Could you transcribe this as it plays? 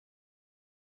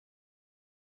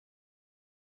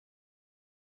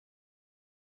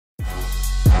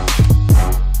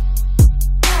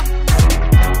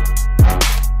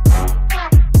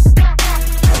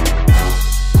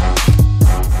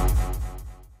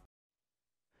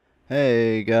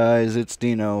Hey guys, it's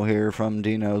Dino here from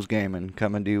Dino's Gaming,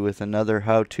 coming to you with another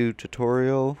how-to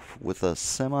tutorial with a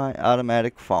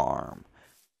semi-automatic farm.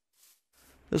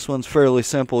 This one's fairly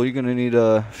simple. You're going to need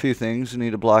a few things. You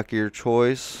need a block of your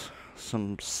choice,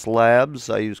 some slabs.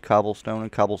 I use cobblestone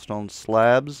and cobblestone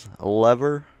slabs, a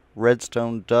lever,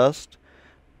 redstone dust,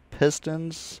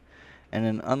 pistons, and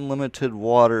an unlimited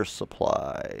water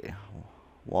supply,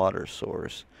 water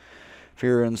source. If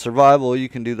you're in survival, you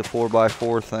can do the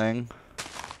 4x4 thing.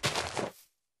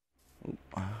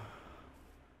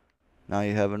 Now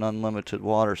you have an unlimited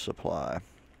water supply.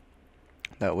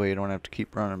 That way you don't have to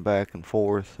keep running back and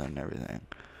forth and everything.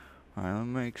 Alright, let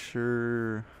me make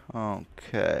sure.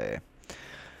 Okay.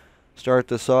 Start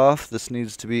this off. This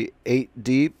needs to be 8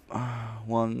 deep.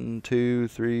 1, 2,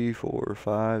 3, 4,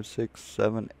 5, 6,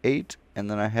 7, 8. And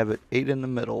then I have it 8 in the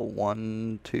middle.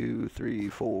 1, 2, 3,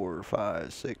 4,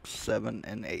 5, 6, 7,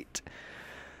 and 8.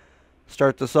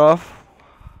 Start this off.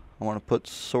 I want to put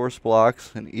source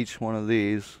blocks in each one of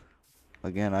these.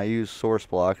 Again, I use source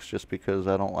blocks just because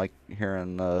I don't like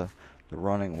hearing the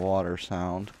running water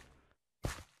sound.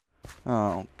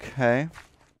 Okay.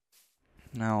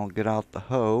 Now I'll get out the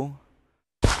hoe.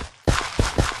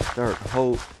 Start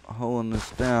hoeing this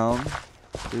down.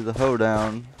 Do the hoe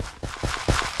down.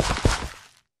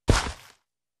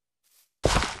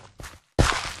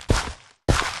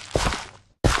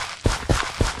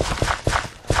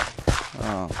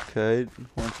 Okay,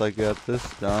 once I got this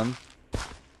done,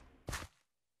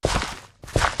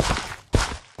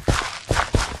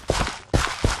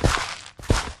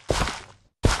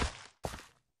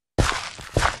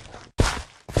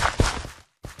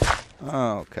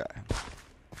 okay.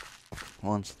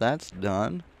 Once that's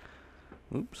done,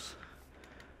 oops,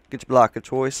 get your block of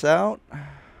choice out.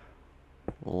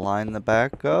 Line the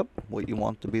back up, what you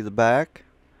want to be the back.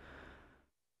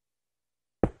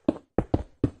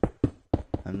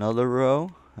 Another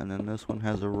row, and then this one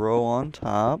has a row on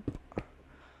top.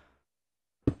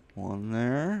 One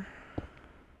there.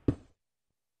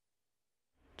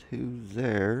 Two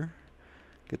there.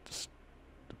 Get the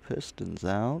pistons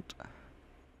out.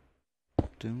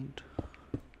 Doomed.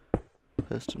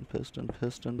 Piston, piston,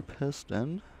 piston,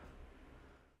 piston.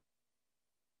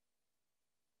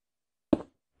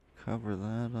 Cover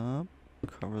that up.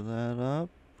 Cover that up.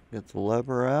 Get the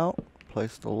lever out.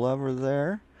 Place the lever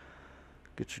there.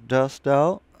 Get your dust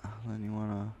out. Then you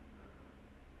want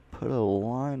to put a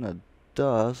line of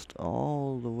dust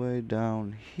all the way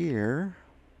down here.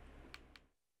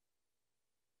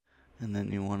 And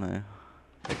then you want to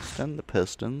extend the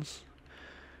pistons.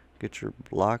 Get your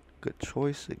block of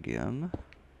choice again.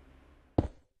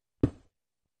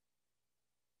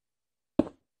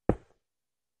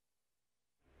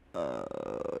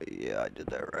 Yeah, I did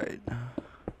that right.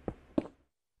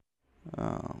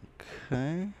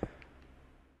 Okay.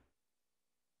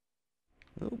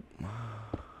 Oop.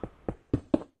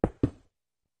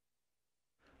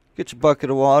 Get your bucket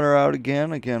of water out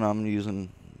again. Again, I'm using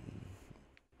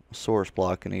a source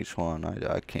block in each one.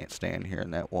 I can't stand hearing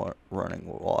that running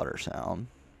water sound.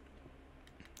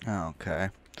 Okay.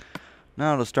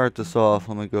 Now to start this off,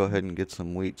 let me go ahead and get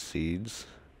some wheat seeds.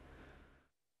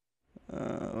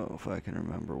 If I can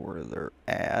remember where they're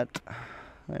at.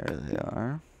 There they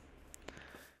are.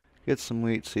 Get some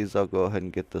wheat seeds. I'll go ahead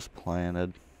and get this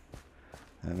planted.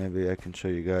 And maybe I can show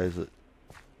you guys it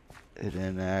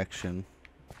in action.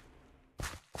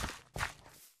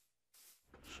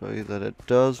 Show you that it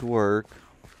does work.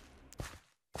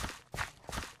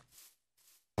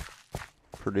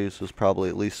 Produces probably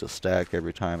at least a stack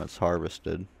every time it's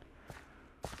harvested.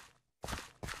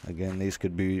 Again, this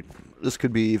could be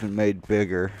even made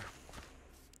bigger.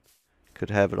 Could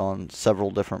have it on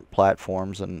several different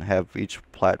platforms and have each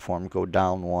platform go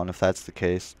down one if that's the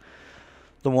case.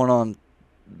 The one on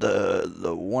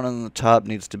the one on the top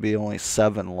needs to be only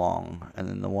 7 long, and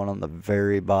then the one on the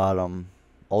very bottom,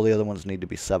 all the other ones need to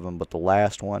be 7, but the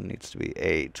last one needs to be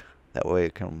 8. That way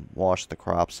it can wash the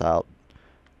crops out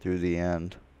through the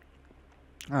end.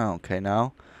 Okay,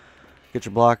 now get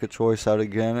your block of choice out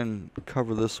again and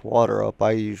cover this water up.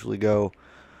 I usually go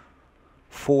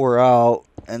 4 out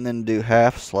and then do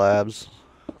half slabs.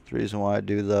 The reason why I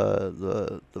do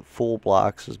the full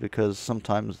blocks is because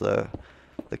sometimes the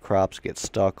crops get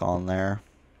stuck on there.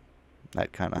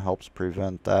 That kind of helps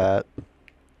prevent that.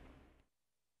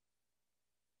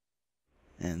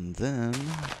 And then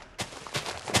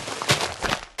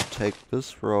take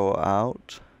this row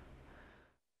out,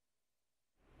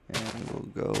 and we'll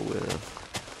go with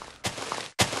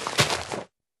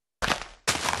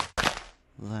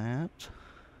that.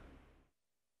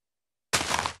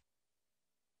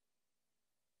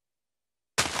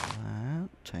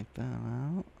 That. take that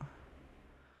out.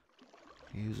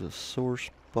 Use a source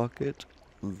bucket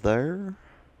there.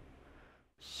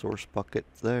 Source bucket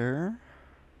there.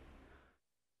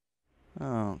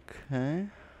 Okay.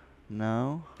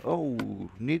 No. Oh,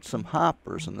 need some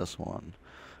hoppers in this one.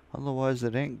 Otherwise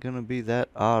it ain't gonna be that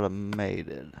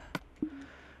automated.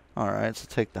 Alright, so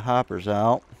take the hoppers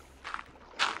out.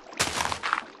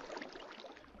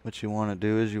 What you want to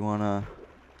do is you want to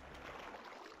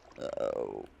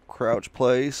crouch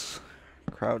place,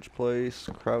 and crouch,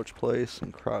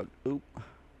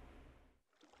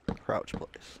 crouch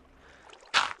place.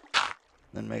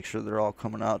 Then make sure they're all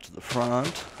coming out to the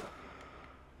front.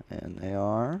 And they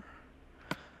are.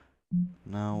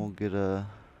 Now we'll get a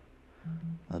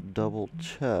double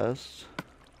chest.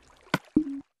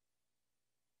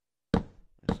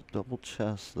 There's a double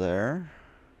chest there.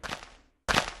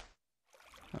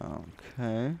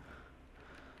 Okay.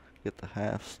 Get the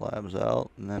half slabs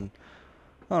out, and then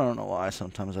I don't know why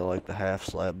sometimes I like to half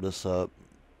slab this up.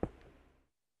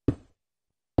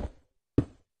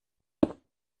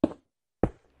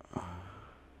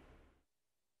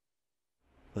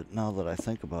 But now that I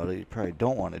think about it, you probably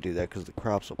don't want to do that because the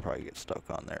crops will probably get stuck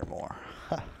on there more.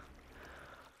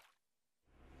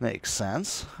 Makes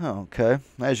sense. Okay.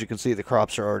 As you can see, the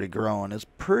crops are already growing. It's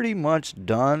pretty much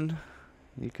done.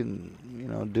 You can, you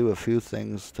know, do a few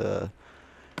things to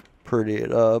pretty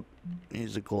it up.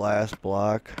 Use a glass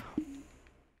block.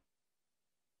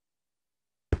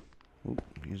 Oop,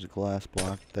 use a glass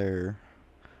block there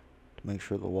to make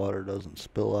sure the water doesn't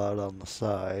spill out on the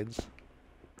sides.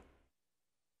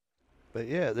 But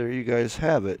yeah, there you guys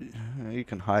have it. You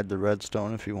can hide the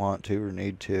redstone if you want to or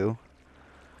need to.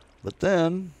 But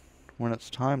then, when it's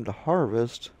time to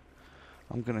harvest,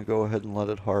 I'm going to go ahead and let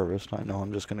it harvest. I know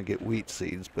I'm just going to get wheat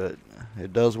seeds, but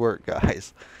it does work,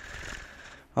 guys.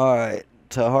 Alright,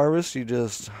 to harvest, you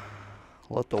just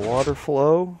let the water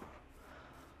flow.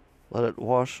 Let it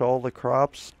wash all the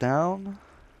crops down.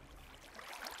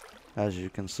 As you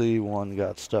can see, one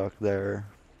got stuck there.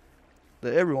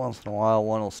 Every once in a while,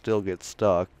 one will still get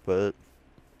stuck, but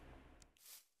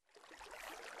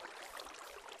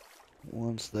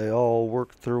once they all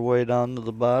work their way down to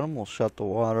the bottom, we'll shut the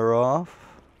water off.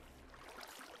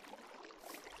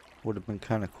 Would have been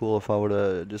kind of cool if I would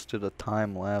have just did a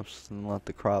time lapse and let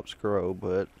the crops grow,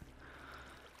 but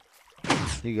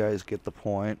you guys get the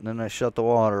point. And then I shut the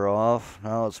water off.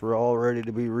 Now it's all ready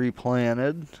to be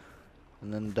replanted.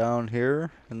 And then down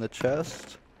here in the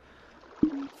chest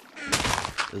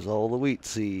is all the wheat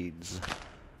seeds.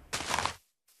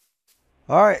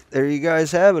 Alright, there you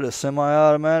guys have it, a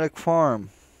semi-automatic farm.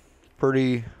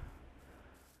 Pretty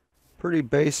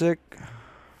basic.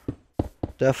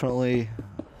 Definitely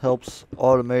helps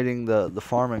automating the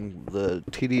farming, the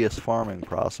tedious farming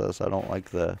process. I don't like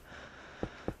the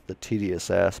tedious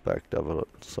aspect of it,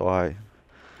 so I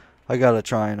gotta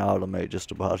try and automate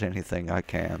just about anything I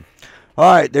can.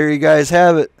 Alright, there you guys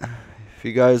have it. If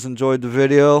you guys enjoyed the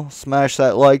video, smash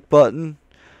that like button.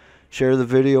 Share the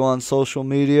video on social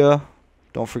media.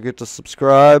 Don't forget to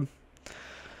subscribe.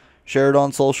 Share it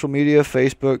on social media,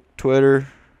 Facebook, Twitter,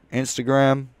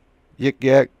 Instagram, Yik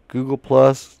Yak, Google+,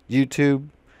 YouTube,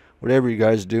 whatever you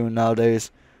guys are doing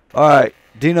nowadays. Alright,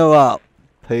 Dino out.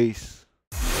 Peace.